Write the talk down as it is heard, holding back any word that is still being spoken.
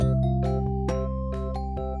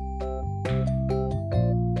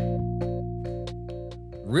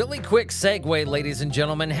Really quick segue, ladies and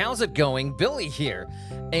gentlemen. How's it going? Billy here.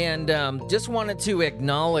 And just wanted to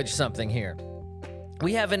acknowledge something here.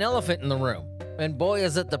 We have an elephant in the room. And boy,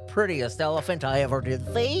 is it the prettiest elephant I ever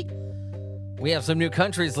did see. We have some new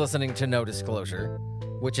countries listening to No Disclosure,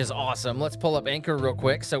 which is awesome. Let's pull up Anchor real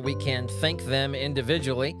quick so we can thank them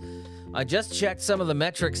individually. I just checked some of the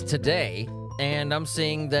metrics today, and I'm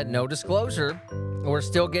seeing that No Disclosure, we're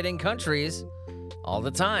still getting countries all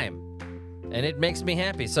the time. And it makes me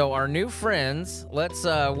happy. So our new friends, let's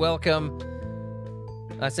welcome,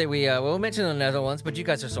 I say we'll mention the Netherlands, but you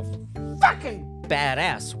guys are so fucking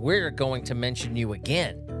badass. We're going to mention you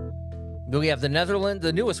again. We have the Netherlands,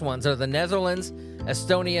 the newest ones are the Netherlands,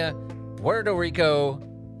 Estonia, Puerto Rico,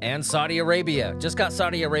 and Saudi Arabia. Just got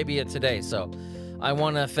Saudi Arabia today, so I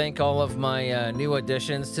want to thank all of my new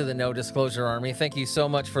additions to the No Disclosure Army. Thank you so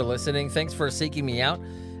much for listening. Thanks for seeking me out.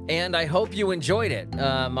 And I hope you enjoyed it.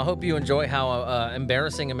 I hope you enjoy how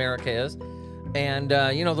embarrassing America is. And,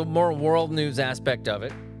 you know, the more world news aspect of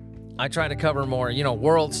it. I try to cover more, you know,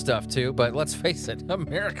 world stuff too. But let's face it,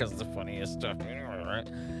 America's the funniest stuff. Right?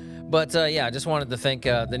 But, yeah, I just wanted to thank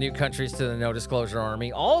the new countries to the No Disclosure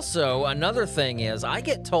Army. Also, another thing is I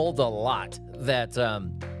get told a lot that,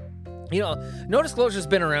 you know, No Disclosure's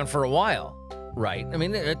been around for a while, right? I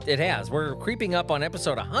mean, it has. We're creeping up on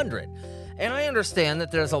episode 100. And I understand that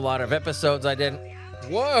there's a lot of episodes I didn't...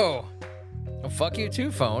 Whoa! Well, fuck you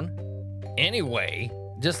too, phone. Anyway,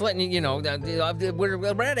 just letting you know,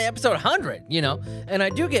 we're at episode 100, you know? And I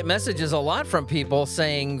do get messages a lot from people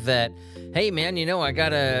saying that, hey, man, you know, I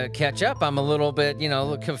gotta catch up. I'm a little bit, you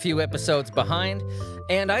know, a few episodes behind.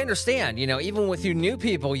 And I understand, you know, even with you new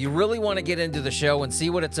people, you really want to get into the show and see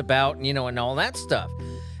what it's about, you know, and all that stuff.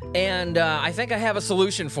 And I think I have a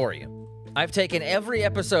solution for you. I've taken every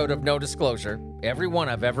episode of No Disclosure, every one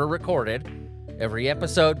I've ever recorded, every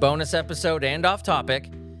episode, bonus episode, and off topic,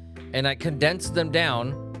 and I condensed them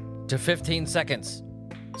down to 15 seconds.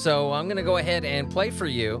 So I'm going to go ahead and play for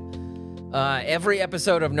you every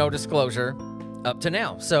episode of No Disclosure up to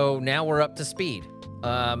now. So now we're up to speed.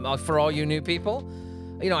 For all you new people,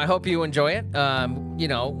 you know, I hope you enjoy it. You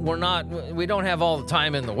know, we don't have all the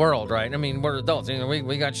time in the world, right? I mean, we're adults, you know,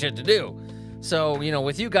 we got shit to do. So, you know,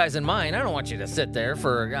 with you guys in mind, I don't want you to sit there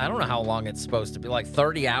for, I don't know how long it's supposed to be, like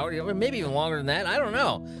 30 hours, maybe even longer than that. I don't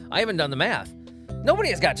know. I haven't done the math. Nobody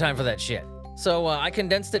has got time for that shit. So I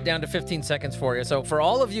condensed it down to 15 seconds for you. So for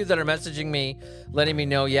all of you that are messaging me, letting me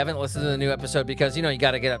know you haven't listened to the new episode because, you know, you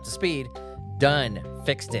got to get up to speed. Done.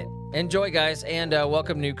 Fixed it. Enjoy, guys, and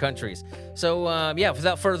welcome new countries. So, yeah,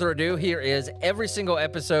 without further ado, here is every single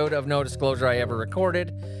episode of No Disclosure I ever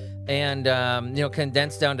recorded. And, you know,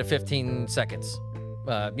 condensed down to 15 seconds,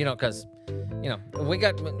 you know, because, you know, we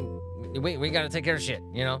got to take care of shit,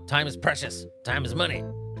 you know, time is precious, time is money,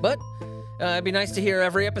 but it'd be nice to hear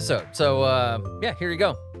every episode. So, yeah, here you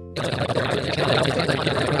go.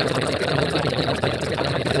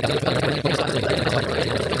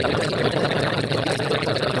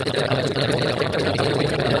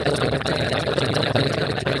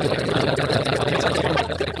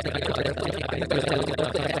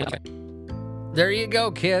 There you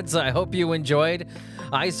go, kids. I hope you enjoyed.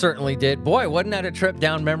 I certainly did. Boy, wasn't that a trip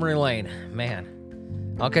down memory lane?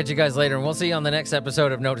 Man. I'll catch you guys later, and we'll see you on the next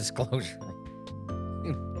episode of No Disclosure.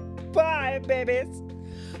 Bye, babies.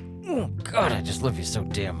 Oh, God, I just love you so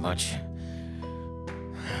damn much.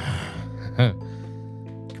 Come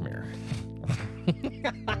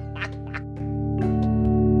here.